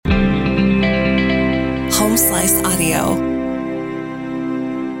Slice Audio.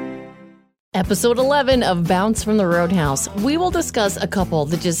 Episode 11 of Bounce from the Roadhouse. We will discuss a couple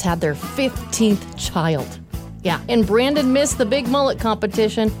that just had their 15th child. Yeah, and Brandon missed the big mullet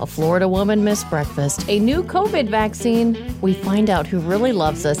competition. A Florida woman missed breakfast. A new COVID vaccine. We find out who really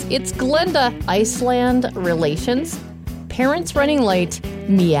loves us. It's Glenda. Iceland relations. Parents running late.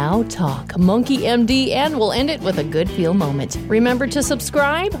 Meow talk. Monkey MD. And we'll end it with a good feel moment. Remember to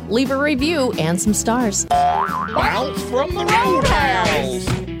subscribe, leave a review, and some stars. Bounce from the Roadhouse.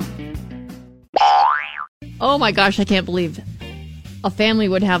 Oh my gosh, I can't believe a family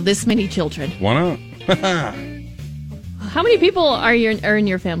would have this many children. Why not? How many people are in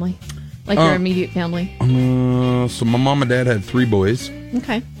your family? Like your immediate family? So my mom and dad had 3 boys.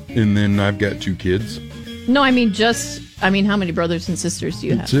 Okay. And then I've got 2 kids. No, I mean how many brothers and sisters do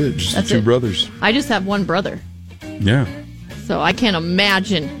you have? That's it. Just 2 brothers. I just have 1 brother. Yeah. So I can't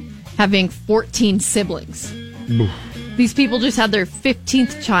imagine having 14 siblings. These people just had their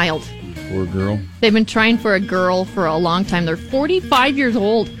 15th child. Poor girl. They've been trying for a girl for a long time. They're 45 years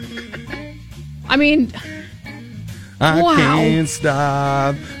old. I mean, I wow. can't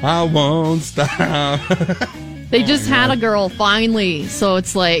stop. I won't stop. They just had a girl finally. So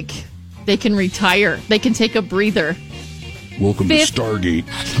it's like they can retire. They can take a breather. Welcome to Stargate.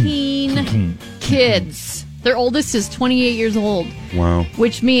 15 kids. Their oldest is 28 years old. Wow.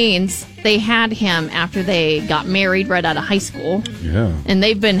 Which means they had him after they got married right out of high school. Yeah. And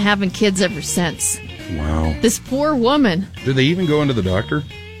they've been having kids ever since. Wow. This poor woman. Did they even go into the doctor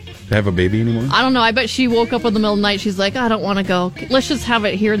to have a baby anymore? I don't know. I bet she woke up in the middle of the night. She's like, I don't want to go. Let's just have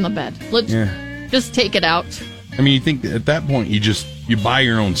it here in the bed. Let's just take it out. I mean, you think at that point you buy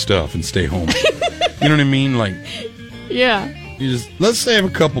your own stuff and stay home. You know what I mean? Like, yeah. you just, let's save a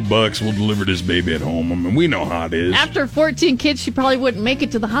couple bucks. We'll deliver this baby at home. I mean, we know how it is. After 14 kids, she probably wouldn't make it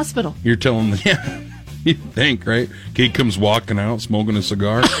to the hospital. You're telling them, yeah. You think, right? Kid comes walking out, smoking a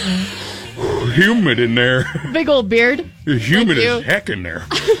cigar. Humid in there. Big old beard. It's humid as heck in there.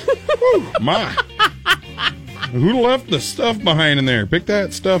 My. Who left the stuff behind in there? Pick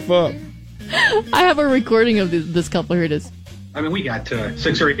that stuff up. I have a recording of this couple. Here it is. I mean, we got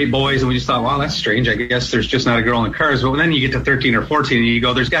 6 or 8 boys, and we just thought, wow, that's strange. I guess there's just not a girl in the cars. But then you get to 13 or 14, and you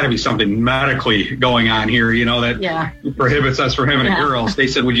go, there's got to be something medically going on here, that prohibits us from having a girl. So they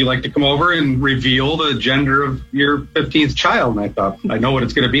said, would you like to come over and reveal the gender of your 15th child? And I thought, I know what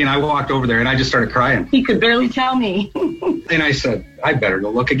it's going to be. And I walked over there, and I just started crying. He could barely tell me. And I said, I better go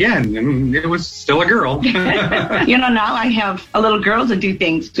look again. And it was still a girl. Now I have a little girl to do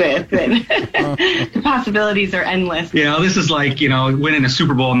things with. And the possibilities are endless. This is like, winning a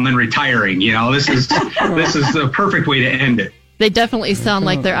Super Bowl and then retiring. This is the perfect way to end it. They definitely sound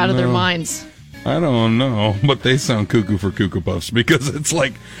like they're out of their minds. I don't know, but they sound cuckoo for Cuckoo Puffs because it's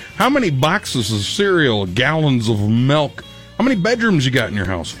like, how many boxes of cereal, gallons of milk? How many bedrooms you got in your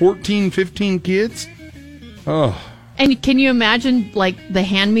house? 14, 15 kids? Oh. And can you imagine, like, the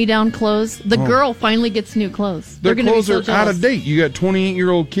hand-me-down clothes? The girl finally gets new clothes. Their They're clothes gonna be so are out jealous. of date. You got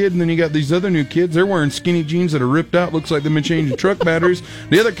 28-year-old kid, and then you got these other new kids. They're wearing skinny jeans that are ripped out. Looks like they've been changing truck batteries.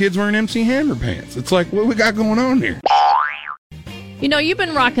 The other kid's wearing MC Hammer pants. It's like, what we got going on here? You've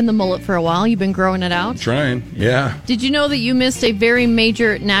been rocking the mullet for a while. You've been growing it out. Trying, yeah. Did you know that you missed a very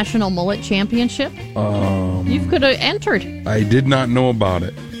major national mullet championship? You could have entered. I did not know about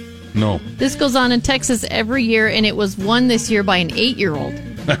it. No. This goes on in Texas every year, and it was won this year by an 8-year-old.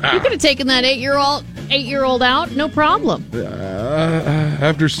 You could have taken that 8-year-old out, no problem.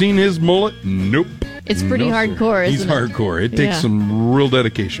 After seeing his mullet, nope. It's pretty hardcore, isn't it? He's hardcore. It takes some real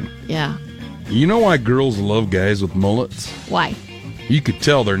dedication. Yeah. You know why girls love guys with mullets? Why? You could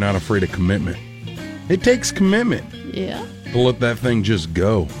tell they're not afraid of commitment. It takes commitment. Yeah. To let that thing just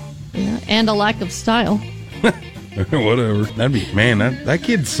go. Yeah, and a lack of style. Whatever. That'd be, man, that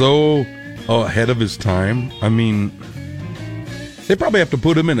kid's so ahead of his time. I mean, they probably have to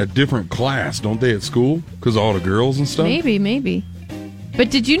put him in a different class, don't they, at school? Because all the girls and stuff? Maybe.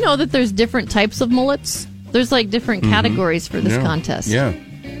 But did you know that there's different types of mullets? There's like different categories for this contest. Yeah.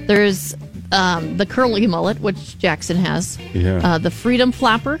 There's the curly mullet, which Jackson has. Yeah. The freedom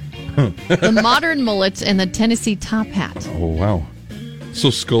flapper, the modern mullet, and the Tennessee top hat. Oh, wow. So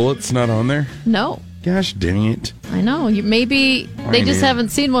Skullet's not on there? No. Gosh dang it. I know. Maybe they just haven't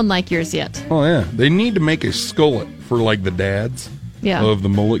seen one like yours yet. Oh, yeah. They need to make a skullet for, like, the dads of the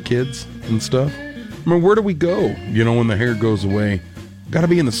mullet kids and stuff. I mean, where do we go, when the hair goes away? Got to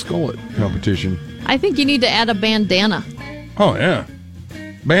be in the skullet competition. I think you need to add a bandana. Oh, yeah.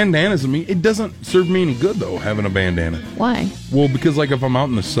 Bandanas, it doesn't serve me any good, though, having a bandana. Why? Well, because, like, if I'm out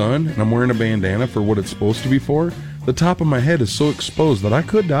in the sun and I'm wearing a bandana for what it's supposed to be for, the top of my head is so exposed that I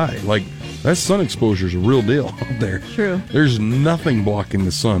could die. Like, That sun exposure is a real deal out there. True. There's nothing blocking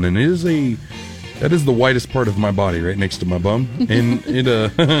the sun, and that is the whitest part of my body, right next to my bum, and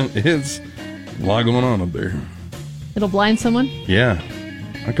it's a lot going on up there. It'll blind someone? Yeah,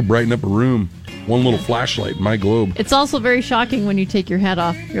 I could brighten up a room. One little flashlight in my globe. It's also very shocking when you take your hat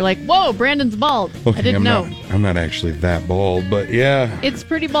off. You're like, whoa, Brandon's bald. Okay, I didn't know. I'm not actually that bald, but yeah. It's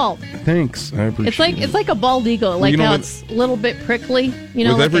pretty bald. Thanks. I appreciate it. It's like a bald eagle. Like how it's a little bit prickly. You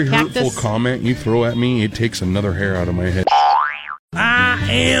know, with like every a cactus. hurtful comment you throw at me, it takes another hair out of my head. I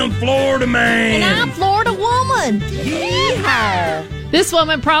am Florida man. And I'm Florida woman. Yeehaw. This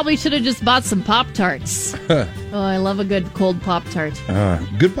woman probably should have just bought some Pop-Tarts. Oh, I love a good cold Pop-Tart.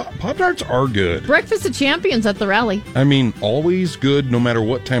 Good Pop-Tarts are good. Breakfast of Champions at the rally. I mean, always good no matter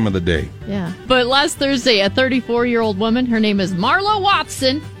what time of the day. Yeah. But last Thursday, a 34-year-old woman, her name is Marla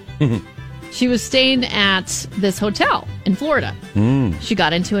Watson, she was staying at this hotel in Florida. She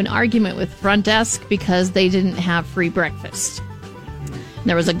got into an argument with front desk because they didn't have free breakfast. And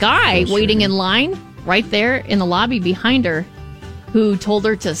there was a guy waiting in line right there in the lobby behind her who told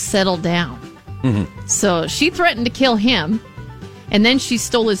her to settle down. So she threatened to kill him, and then she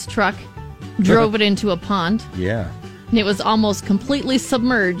stole his truck, drove it into a pond. Yeah. And it was almost completely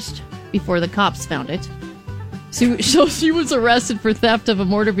submerged before the cops found it. So she was arrested for theft of a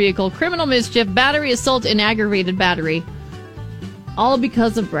motor vehicle, criminal mischief, battery assault, and aggravated battery. All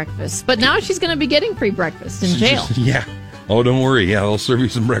because of breakfast. But now she's going to be getting free breakfast in jail. Yeah. Oh, don't worry. Yeah, they'll serve you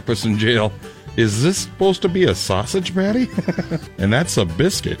some breakfast in jail. Is this supposed to be a sausage patty? And that's a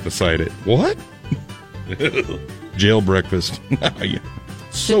biscuit beside it. What? Jail breakfast. Yeah.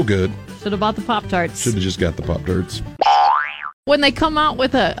 So good. Should have bought the Pop-Tarts. Should have just got the Pop-Tarts. When they come out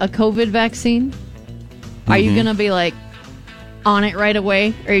with a COVID vaccine, are you going to be like on it right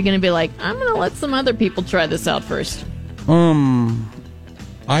away? Or are you going to be like, I'm going to let some other people try this out first? I'm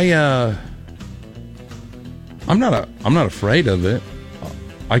not afraid of it.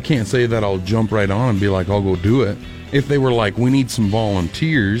 I can't say that I'll jump right on and be like, I'll go do it. If they were like, we need some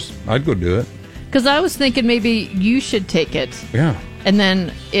volunteers, I'd go do it. Because I was thinking maybe you should take it. Yeah. And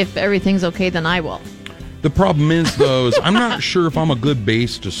then if everything's okay, then I will. The problem is, though, is I'm not sure if I'm a good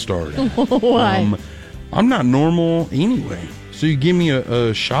base to start at. Why? I'm not normal anyway. So you give me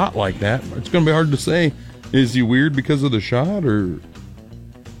a shot like that, it's going to be hard to say, is he weird because of the shot or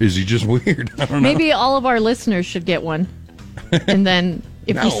is he just weird? I don't know. Maybe all of our listeners should get one. And then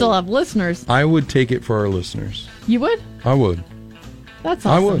if you still have listeners. I would take it for our listeners. You would? I would. That's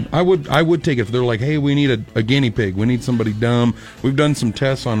awesome. I would take it if they're like, hey, we need a guinea pig. We need somebody dumb. We've done some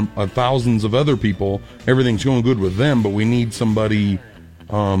tests on thousands of other people. Everything's going good with them, but we need somebody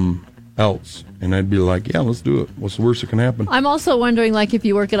else. And I'd be like, yeah, let's do it. What's the worst that can happen? I'm also wondering, like, if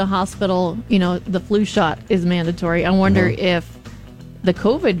you work at a hospital, you know, the flu shot is mandatory. I wonder if the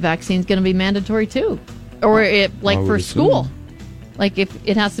COVID vaccine is going to be mandatory too. Or for school. Like if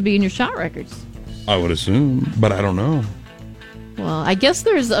it has to be in your shot records. I would assume, but I don't know. Well, I guess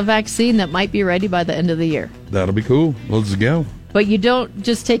there's a vaccine that might be ready by the end of the year. That'll be cool. Let's go. But you don't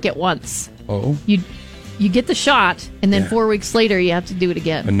just take it once. Oh. You get the shot, and then 4 weeks later you have to do it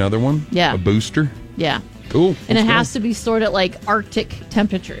again. Another one? Yeah. A booster? Yeah. Cool. And it has to be stored at like Arctic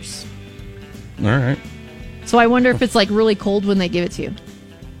temperatures. All right. So I wonder if it's like really cold when they give it to you.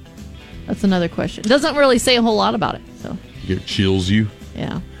 That's another question. It doesn't really say a whole lot about it. So it chills you.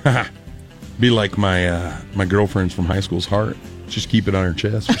 Yeah. Be like my girlfriend's from high school's heart. Just keep it on her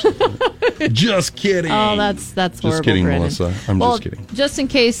chest. Or something. Just kidding. Oh, that's horrible. Just kidding, Brandon. Melissa. I'm just kidding. Just in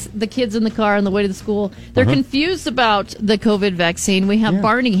case the kids in the car on the way to the school, they're confused about the COVID vaccine. We have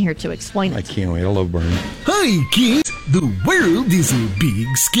Barney here to explain it. I can't wait. I love Barney. Hi, kids. The world is a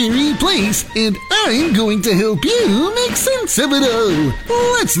big, scary place, and I'm going to help you make sense of it all.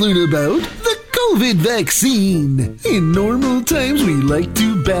 Let's learn about the COVID vaccine. In normal times, we like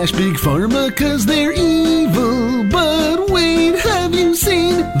to bash Big Pharma 'cause they're evil. But wait, have you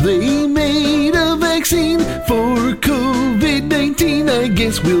seen? They made a vaccine for COVID-19. I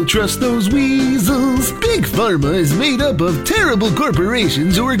guess we'll trust those weasels. Big Pharma is made up of terrible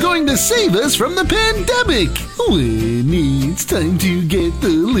corporations who are going to save us from the pandemic. When it's time to get the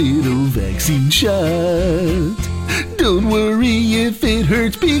little vaccine shot, don't worry if it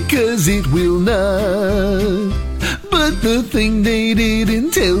hurts because it will not. But the thing they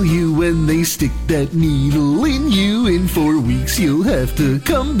didn't tell you, when they stick that needle in you, in 4 weeks you'll have to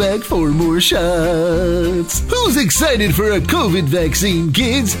come back for more shots. Who's excited for a COVID vaccine,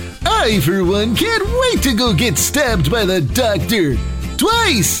 kids? I, for one, can't wait to go get stabbed by the doctor.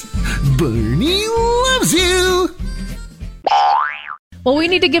 Twice! Barney loves you! Well, we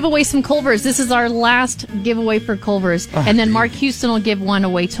need to give away some Culvers. This is our last giveaway for Culvers. And then Mark Houston will give one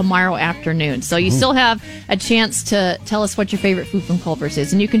away tomorrow afternoon. So you still have a chance to tell us what your favorite food from Culvers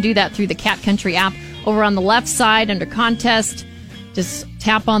is. And you can do that through the Cat Country app over on the left side under contest. Just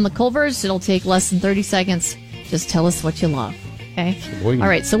tap on the Culvers. It'll take less than 30 seconds. Just tell us what you love. Okay? All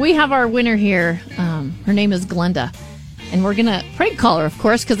right. So we have our winner here. Her name is Glenda. And we're going to prank call her, of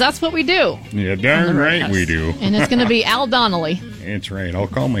course, because that's what we do. Yeah, darn right we do. And it's going to be Al Donnelly. That's right. I'll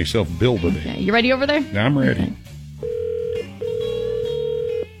call myself Bill today. Okay. You ready over there? I'm ready.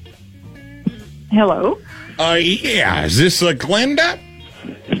 Hello. Yeah. Is this Glenda?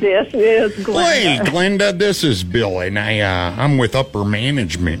 This is Glenda. Hey, Glenda, this is Bill, and I'm with upper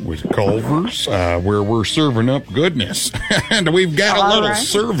management with Culver's, where we're serving up goodness. And we've got a little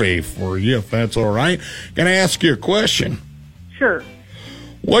survey for you, if that's all right. Can I ask you a question? Sure.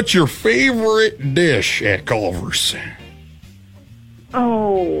 What's your favorite dish at Culver's?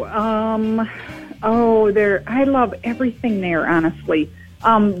 I love everything there, honestly.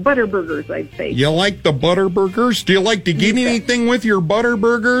 Butterburgers, I'd say. You like the Butterburgers? Do you like to get anything with your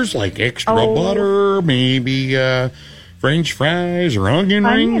Butterburgers? Like extra butter, maybe French fries or onion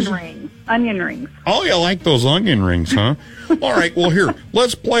rings? Onion rings. Oh, you like those onion rings, huh? All right, well, here,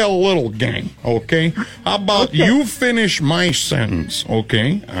 let's play a little game, okay? How about you finish my sentence,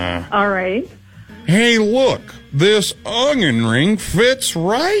 okay? All right. Hey, look, this onion ring fits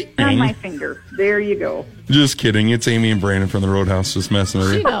right. On my finger. There you go. Just kidding. It's Amy and Brandon from the Roadhouse just messing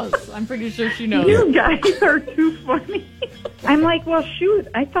with you. She knows. I'm pretty sure she knows. You guys are too funny. I'm like, well, shoot.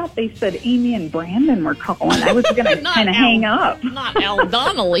 I thought they said Amy and Brandon were calling. I was going to kind of hang up. Not Al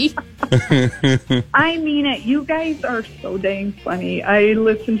Donnelly. I mean it. You guys are so dang funny. I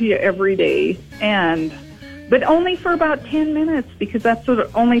listen to you every day, but only for about 10 minutes because that's what it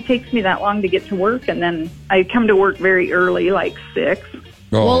only takes me that long to get to work, and then I come to work very early, like 6.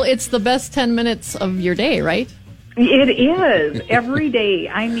 Oh. Well, it's the best 10 minutes of your day, right? It is. Every day.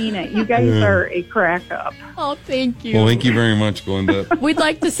 I mean it. You guys are a crack up. Oh, thank you. Well, thank you very much, Glenda. We'd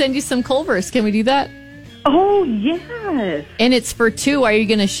like to send you some Culvers. Can we do that? Oh, yes. And it's for 2. Are you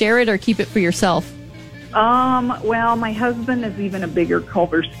going to share it or keep it for yourself? Well, my husband is even a bigger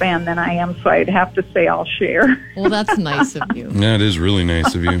Culver's fan than I am, so I'd have to say I'll share. Well, that's nice of you. That is really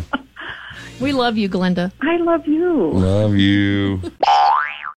nice of you. We love you, Glenda. I love you. Love you.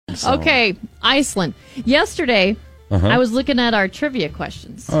 Okay, Iceland. Yesterday, I was looking at our trivia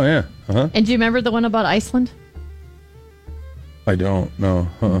questions. Oh, yeah. And do you remember the one about Iceland? I don't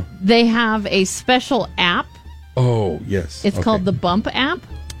know. They have a special app. Oh, yes. It's called the Bump app.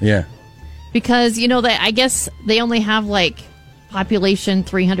 Yeah. Because, I guess they only have, population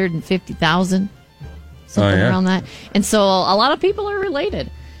 350,000, something around that. And so a lot of people are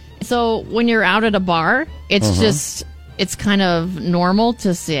related. So when you're out at a bar, it's it's kind of normal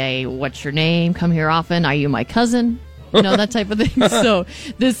to say, what's your name? Come here often. Are you my cousin? That type of thing. So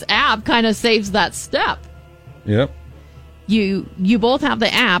this app kind of saves that step. Yep. You both have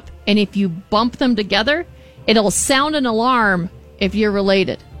the app, and if you bump them together, it'll sound an alarm if you're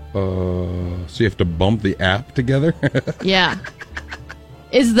related. So you have to bump the app together? Yeah.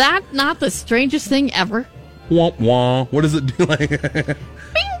 Is that not the strangest thing ever? Womp womp. What does it do? Bing, bing, bing,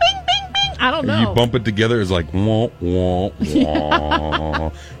 bing. I don't know. You bump it together, it's like womp womp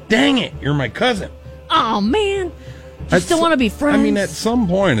womp. Dang it, you're my cousin. Oh, man. I still want to be friends. I mean, at some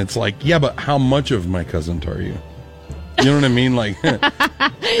point, it's like, yeah, but how much of my cousin are you? You know what I mean? Like,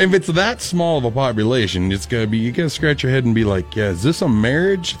 if it's that small of a population, it's gotta be. You gotta scratch your head and be like, yeah, is this a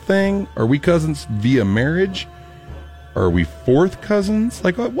marriage thing? Are we cousins via marriage? Are we fourth cousins?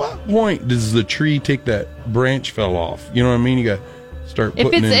 Like, at what point does the tree take that branch fell off? You know what I mean? You gotta start putting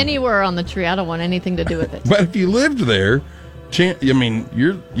if it's in, anywhere on the tree, I don't want anything to do with it. But if you lived there, you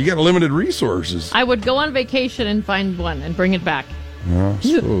got limited resources. I would go on vacation and find one and bring it back. I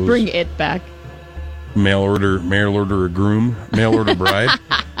suppose. Bring it back. Mail order a groom, mail order bride.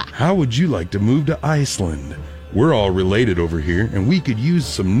 How would you like to move to Iceland? We're all related over here, and we could use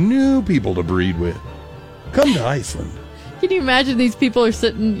some new people to breed with. Come to Iceland. Can you imagine these people are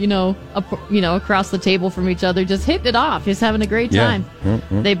sitting, across the table from each other, just hitting it off, just having a great time. Yeah.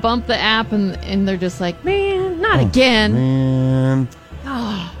 Mm-hmm. They bump the app, and they're just like, man, not again. Man.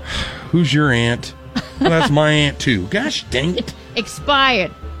 Oh. Who's your aunt? Well, that's my aunt, too. Gosh dang it.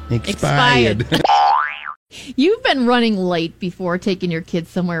 Expired. You've been running late before taking your kids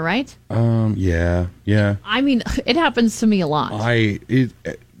somewhere, right? Yeah. I mean, it happens to me a lot. Be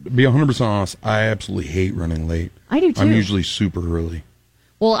 100% honest, I absolutely hate running late. I do too. I'm usually super early.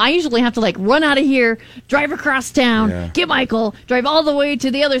 Well, I usually have to run out of here, drive across town, get Michael, drive all the way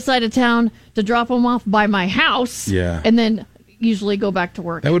to the other side of town to drop him off by my house. Yeah. And then usually go back to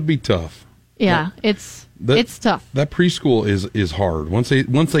work. That would be tough. Yeah, it's tough. That preschool is hard. Once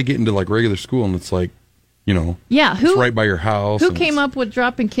they get into like regular school and it's like, yeah, it's right by your house. Who came up with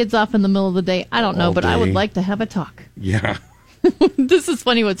dropping kids off in the middle of the day? I don't know, but I would like to have a talk. Yeah. This is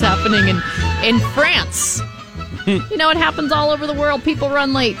funny what's happening in France. It happens all over the world. People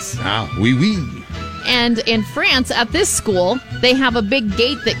run late. Ah, oui. And in France, at this school, they have a big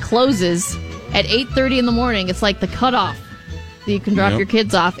gate that closes at 8:30 in the morning. It's like the cutoff. So you can drop your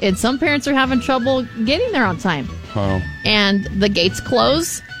kids off. And some parents are having trouble getting there on time. Oh. And the gates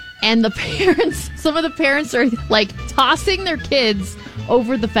close. And some of the parents are like tossing their kids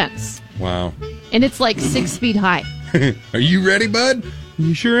over the fence. Wow. And it's like 6 feet high. Are you ready, bud?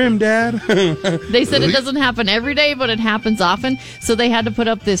 You sure am, Dad. They said it doesn't happen every day, but it happens often. So they had to put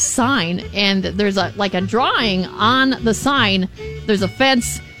up this sign, and there's a drawing on the sign. There's a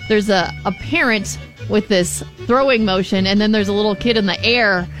fence. There's a parent with this throwing motion, and then there's a little kid in the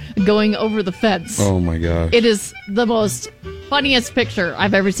air going over the fence. Oh, my gosh. It is the most funniest picture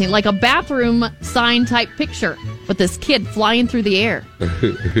I've ever seen. Like a bathroom sign type picture with this kid flying through the air.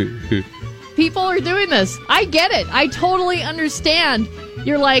 People are doing this. I get it. I totally understand.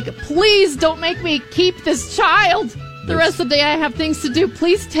 You're like, please don't make me keep this child. The rest of the day I have things to do.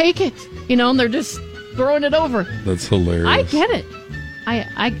 Please take it. And they're just throwing it over. That's hilarious. I get it.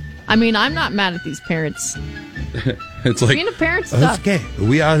 I mean, I'm not mad at these parents. It's like, being a parent's tough. Okay,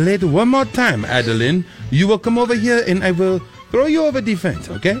 we are late one more time, Adeline. You will come over here and I will throw you over the fence,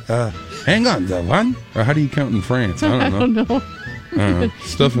 okay? Hang on, the one. Or how do you count in France? I don't know.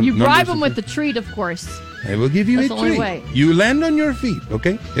 You bribe them with the treat, of course. I will give you a treat. Way. You land on your feet,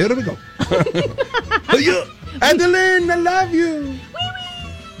 okay? Here we go. Adeline, I love you.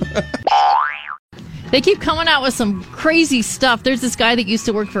 They keep coming out with some crazy stuff. There's this guy that used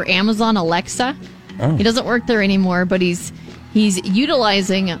to work for Amazon Alexa. Oh. He doesn't work there anymore, but he's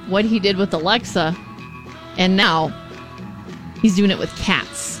utilizing what he did with Alexa, and now he's doing it with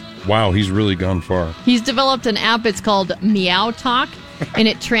cats. Wow, he's really gone far. He's developed an app. It's called Meow Talk, and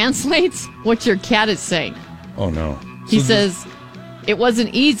it translates what your cat is saying. Oh, no. He says it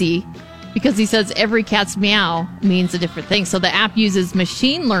wasn't easy because he says every cat's meow means a different thing. So the app uses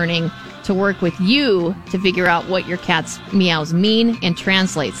machine learning to work with you to figure out what your cat's meows mean and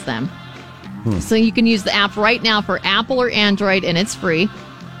translates them. So you can use the app right now for Apple or Android, and it's free.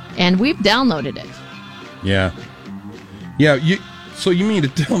 And we've downloaded it. Yeah. Yeah, so you mean to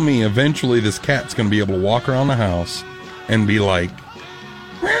tell me eventually this cat's going to be able to walk around the house and be like,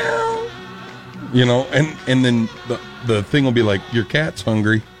 meow, and then the thing will be like, your cat's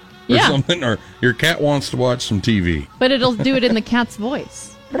hungry or something, or your cat wants to watch some TV. But it'll do it in the cat's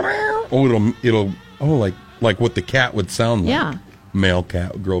voice. Like what the cat would sound like. Yeah. Male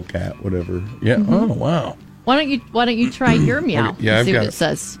cat, girl cat, whatever. Yeah. Mm-hmm. Oh, wow. Why don't you try your meow? Okay. Yeah, and see what it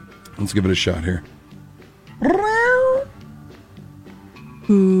says. Let's give it a shot here.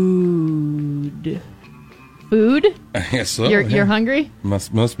 Food? I guess so. You're hungry?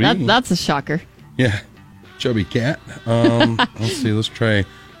 Must be. That's a shocker. Yeah. Chubby cat. Let's see. Let's try.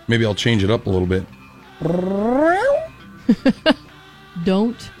 Maybe I'll change it up a little bit.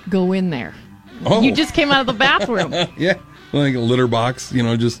 Don't go in there. Oh. You just came out of the bathroom. Yeah. Like a litter box,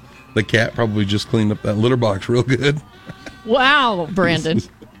 just the cat probably just cleaned up that litter box real good. Wow, Brandon.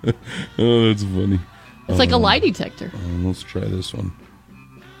 Oh, that's funny. It's like a lie detector. Let's try this one.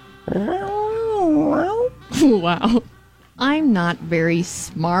 Wow. I'm not very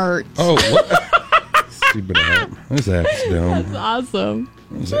smart. Oh, what? Stupid app. This app's dumb. That's awesome.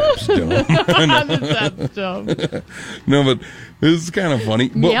 This app's dumb. This app's dumb. No, but this is kind of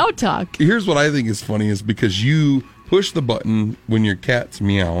funny. Meow Talk. Here's what I think is funny is because you push the button when your cat's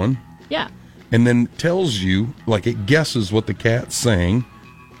meowing. Yeah. And then tells you, like it guesses what the cat's saying.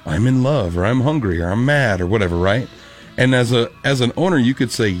 I'm in love, or I'm hungry, or I'm mad, or whatever, right? And as an owner, you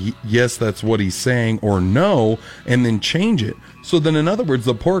could say, yes, that's what he's saying, or no, and then change it. So then, in other words,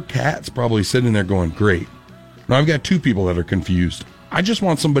 the poor cat's probably sitting there going, great. Now I've got two people that are confused. I just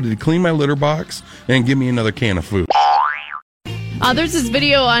want somebody to clean my litter box and give me another can of food. There's this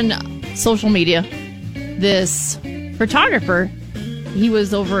video on social media. This photographer, he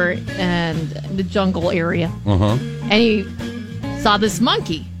was over in the jungle area, and he saw this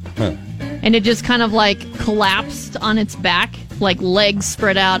monkey. Huh. And it just kind of like collapsed on its back, like legs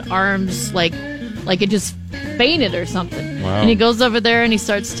spread out, arms like it just fainted or something. Wow. And he goes over there and he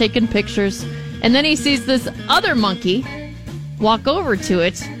starts taking pictures. And then he sees this other monkey walk over to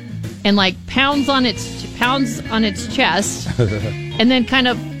it and like pounds on its chest, and then kind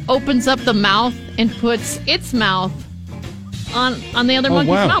of opens up the mouth and puts its mouth on the other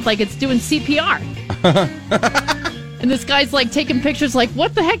monkey's mouth, like it's doing CPR. And this guy's like taking pictures like,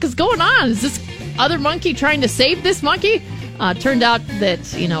 what the heck is going on? Is this other monkey trying to save this monkey? Turned out that,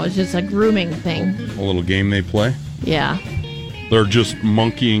 it's just a grooming thing. A little game they play? Yeah. They're just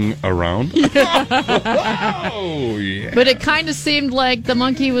monkeying around? Oh, yeah. But it kind of seemed like the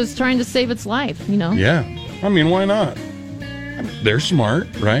monkey was trying to save its life, Yeah. I mean, why not? They're smart,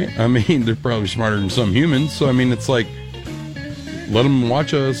 right? I mean, they're probably smarter than some humans. So, I mean, it's like, let them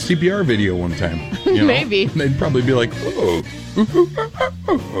watch a CPR video one time. Maybe. They'd probably be like, oh.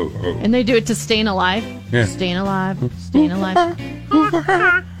 And they do it to staying alive. Yeah. Staying alive. Staying alive.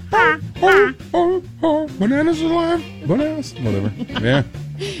 Bananas alive. Bananas. Whatever. Yeah.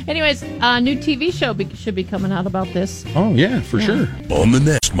 Anyways, a new TV show should be coming out about this. Oh, yeah, for sure. On the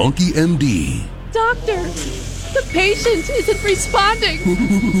next Monkey MD. Doctor, the patient isn't responding.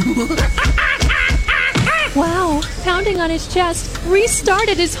 Wow, pounding on his chest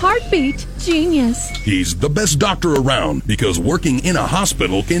restarted his heartbeat. Genius. He's the best doctor around because working in a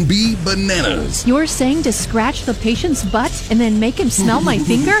hospital can be bananas. You're saying to scratch the patient's butt and then make him smell my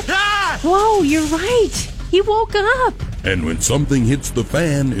finger? Whoa, you're right. He woke up. And when something hits the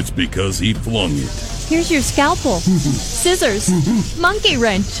fan, it's because he flung it. Here's your scalpel, scissors, monkey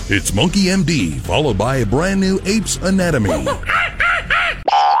wrench. It's Monkey MD, followed by a brand new Ape's Anatomy.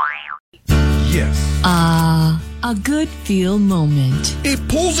 Yes. A good feel moment. It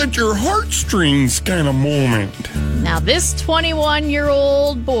pulls at your heartstrings kind of moment. Now, this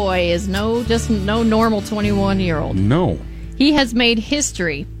 21-year-old boy is no normal 21-year-old. No. He has made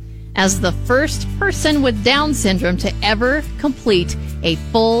history as the first person with Down syndrome to ever complete a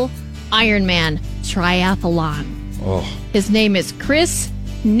full Ironman triathlon. Oh. His name is Chris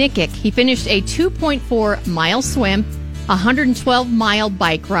Nickick. He finished a 2.4-mile swim, 112-mile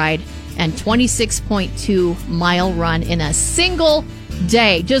bike ride, and 26.2-mile run in a single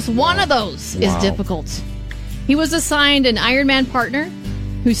day. Just one of those is difficult. He was assigned an Ironman partner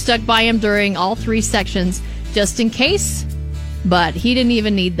who stuck by him during all 3 sections just in case, but he didn't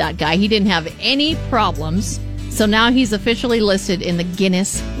even need that guy. He didn't have any problems, so now he's officially listed in the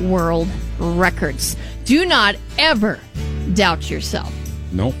Guinness World Records. Do not ever doubt yourself.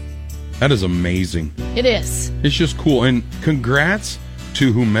 Nope. That is amazing. It is. It's just cool. And congrats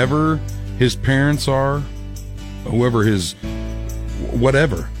to whomever his parents are, whoever his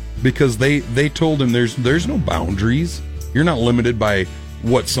whatever, because they told him there's no boundaries. You're not limited by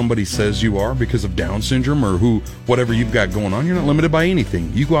what somebody says you are because of Down syndrome or whatever you've got going on. You're not limited by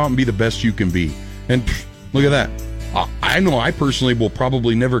anything. You go out and be the best you can be. And look at that. I know I personally will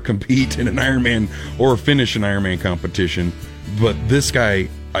probably never compete in an Ironman or finish an Ironman competition, but this guy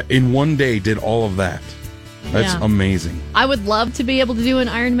in one day did all of that. That's amazing. I would love to be able to do an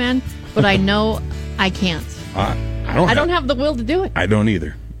Ironman, but I know I can't. I don't have the will to do it. I don't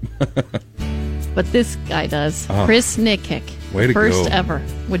either. But this guy does. Chris Nickick. Way to first go. ever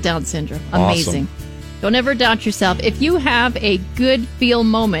with Down syndrome. Amazing. Awesome. Don't ever doubt yourself. If you have a good feel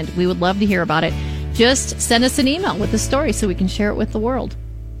moment, we would love to hear about it. Just send us an email with the story so we can share it with the world.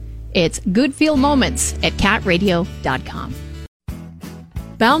 It's goodfeelmoments@catradio.com.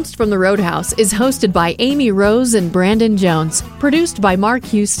 Bounced from the Roadhouse is hosted by Amy Rose and Brandon Jones. Produced by Mark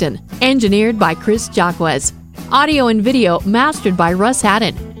Houston. Engineered by Chris Jacquez. Audio and video mastered by Russ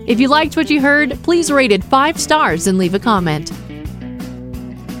Haddon. If you liked what you heard, please rate it 5 stars and leave a comment.